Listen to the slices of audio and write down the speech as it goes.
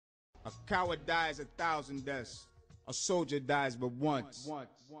A coward dies 1,000 deaths. A soldier dies but once.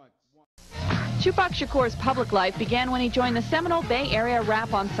 2Pac Shakur's public life began when he joined the seminal Bay Area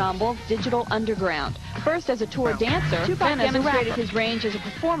rap ensemble Digital Underground. First as a tour dancer, 2Pac demonstrated his range as a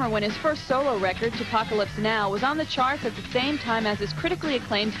performer when his first solo record, 2Pac-alypse Now, was on the charts at the same time as his critically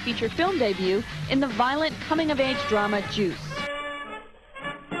acclaimed feature film debut in the violent coming-of-age drama Juice.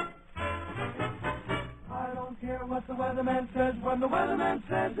 I don't care what the weatherman says when the weatherman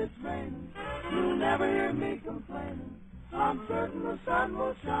says it's raining. You'll never hear me complaining. I'm certain the sun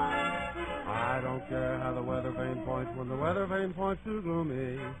will shine. I don't care how the weather vane points when the weather vane points to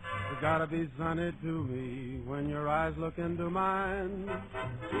gloomy. It's gotta be sunny to me when your eyes look into mine.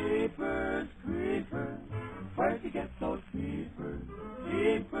 Jeepers creepers, where'd you get those creepers?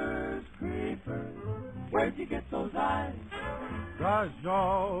 Jeepers creepers, where'd you get those eyes? Gosh,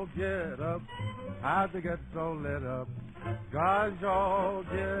 y'all get up, how'd you get so lit up? Gosh, y'all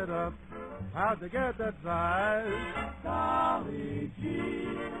get up, how'd you get that size? Golly gee,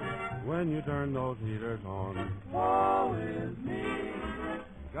 when you turn those heaters on, woe is me.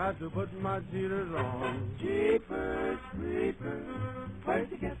 got to put my cheaters on. Jeepers creepers, where'd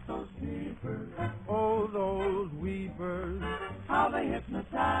you get those creepers? Oh, those weepers, How they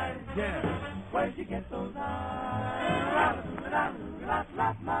hypnotize. yeah. Where'd you get those eyes?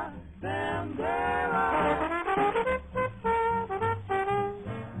 Them there eyes.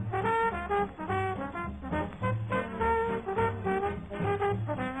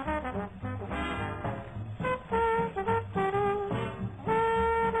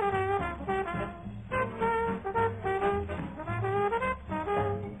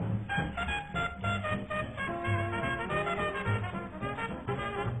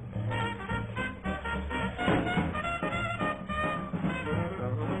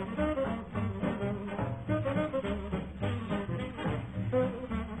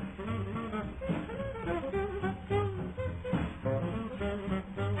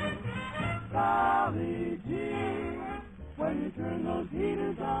 Golly gee, when you turn those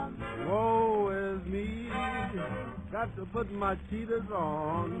heaters on. Woe is me, got to put my cheaters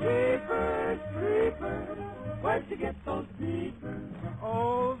on. Creepers, creepers, where'd you get those creepers?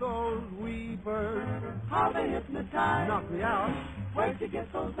 Oh, those weepers, How they hypnotize. knock me out. Where'd you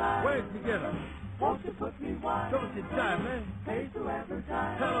get those eyes? Where'd you get them? Won't you put me wise? Don't you jive me. Pay to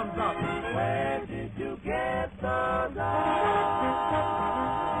advertise. Tell them drop me. Where did you get those eyes?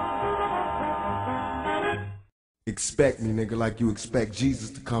 Expect me, nigga, like you expect Jesus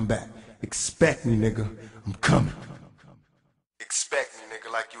to come back. Expect me, nigga, I'm coming. Expect me,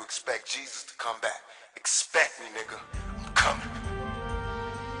 nigga, like you expect Jesus to come back. Expect me, nigga, I'm coming.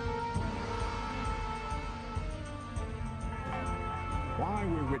 Why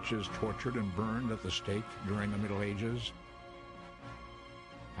were witches tortured and burned at the stake during the Middle Ages?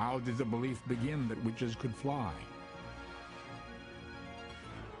 How did the belief begin that witches could fly?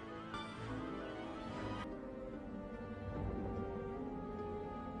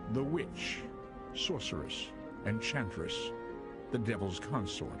 The witch, sorceress, enchantress, the devil's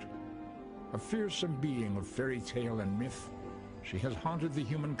consort. A fearsome being of fairy tale and myth, she has haunted the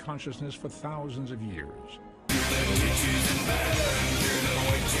human consciousness for thousands of years. Witches and bad, you're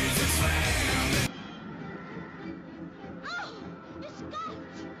the witches and